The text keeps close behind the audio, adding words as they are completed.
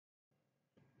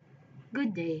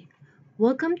Good day.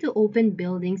 Welcome to Open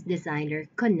Buildings Designer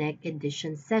Connect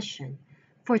Edition session.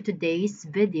 For today's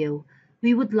video,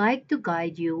 we would like to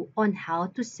guide you on how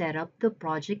to set up the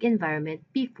project environment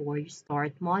before you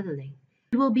start modeling.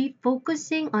 We will be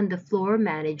focusing on the floor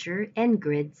manager and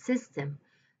grid system.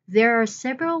 There are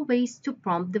several ways to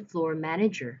prompt the floor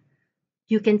manager.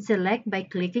 You can select by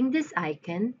clicking this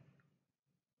icon.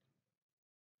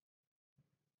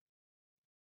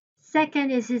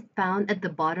 Second is it found at the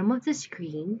bottom of the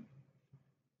screen.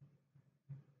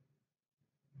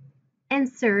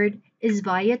 And third is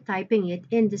via typing it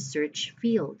in the search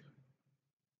field.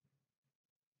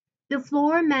 The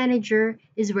floor manager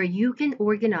is where you can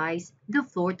organize the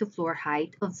floor-to-floor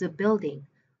height of the building.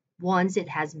 Once it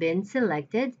has been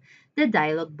selected, the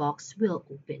dialog box will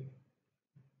open.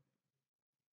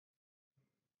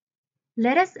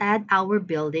 Let us add our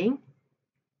building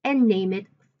and name it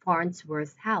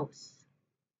Farnsworth House.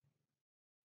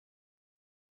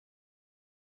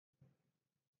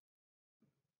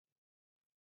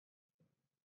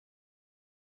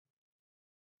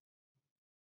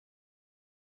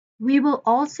 We will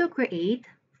also create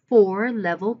 4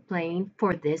 level plane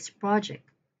for this project.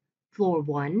 Floor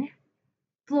 1,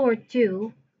 Floor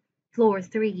 2, Floor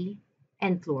 3,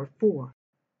 and Floor 4.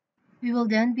 We will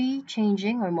then be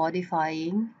changing or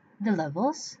modifying the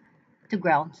levels to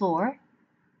ground floor,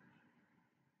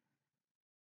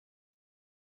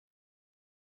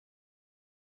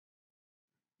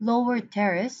 lower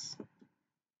terrace,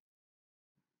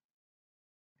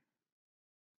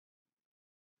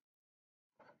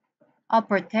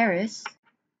 upper terrace,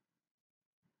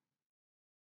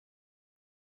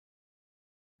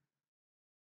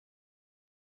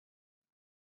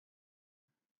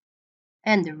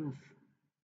 and the roof.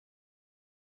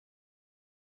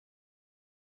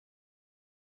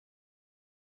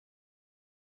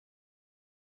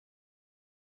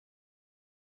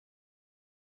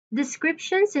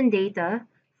 Descriptions and data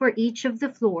for each of the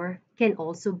floor can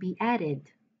also be added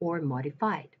or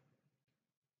modified.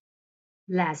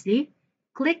 Lastly,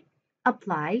 click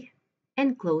Apply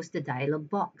and close the dialog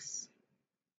box.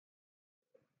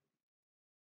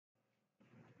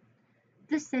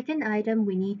 The second item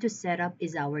we need to set up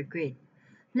is our grid.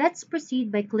 Let's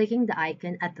proceed by clicking the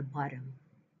icon at the bottom.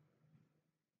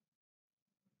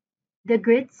 The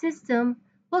grid system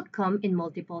will come in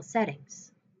multiple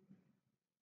settings.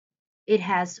 It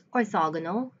has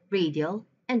orthogonal, radial,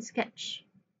 and sketch.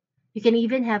 You can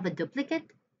even have a duplicate,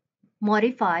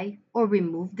 modify or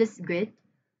remove this grid,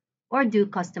 or do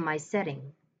customized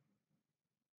setting.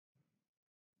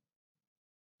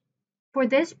 For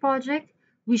this project,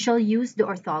 we shall use the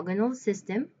orthogonal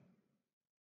system.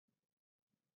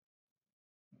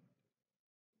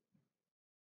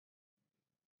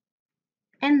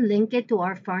 And link it to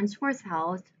our Farnsworth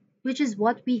house, which is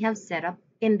what we have set up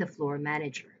in the floor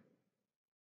manager.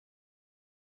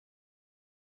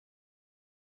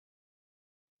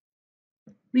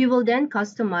 We will then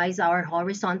customize our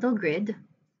horizontal grid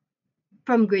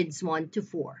from grids 1 to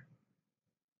 4.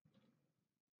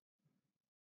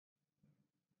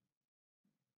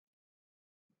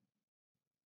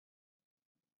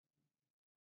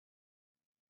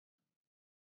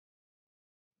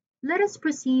 Let us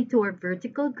proceed to our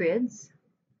vertical grids,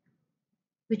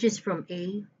 which is from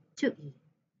A to E.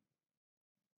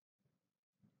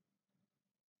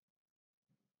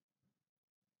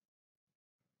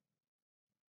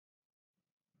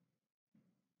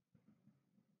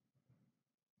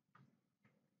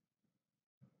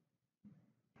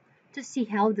 To see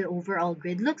how the overall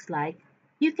grid looks like,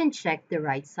 you can check the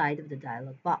right side of the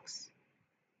dialog box.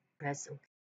 Press OK.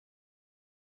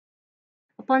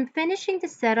 Upon finishing the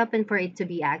setup and for it to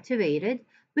be activated,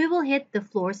 we will hit the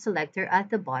floor selector at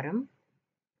the bottom.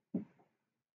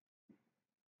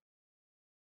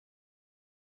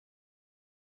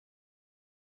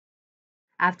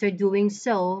 After doing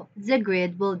so, the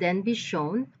grid will then be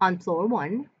shown on floor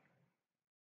 1.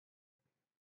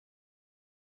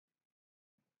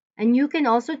 And you can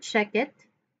also check it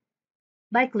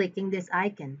by clicking this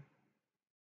icon.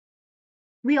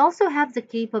 We also have the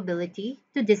capability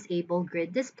to disable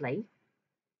grid display.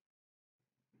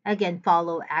 Again,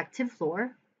 follow active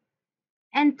floor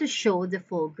and to show the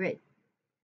full grid.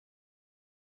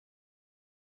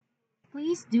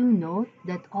 Please do note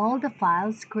that all the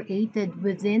files created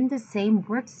within the same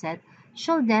workset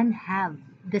shall then have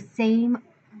the same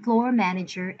floor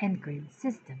manager and grid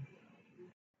system.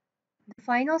 The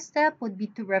final step would be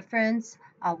to reference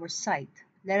our site.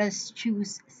 Let us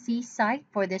choose C site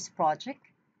for this project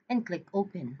and click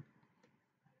Open.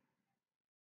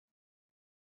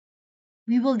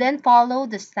 We will then follow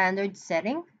the standard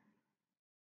setting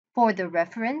for the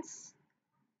reference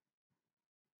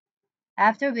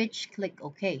after which click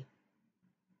OK.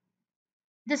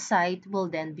 The site will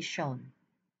then be shown.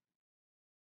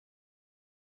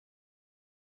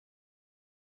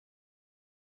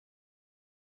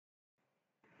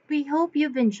 We hope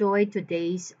you've enjoyed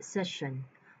today's session.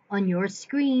 On your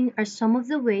screen are some of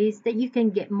the ways that you can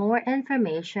get more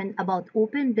information about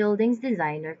Open Buildings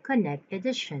Designer Connect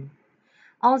Edition.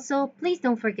 Also, please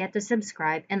don't forget to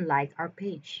subscribe and like our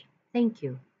page. Thank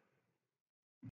you.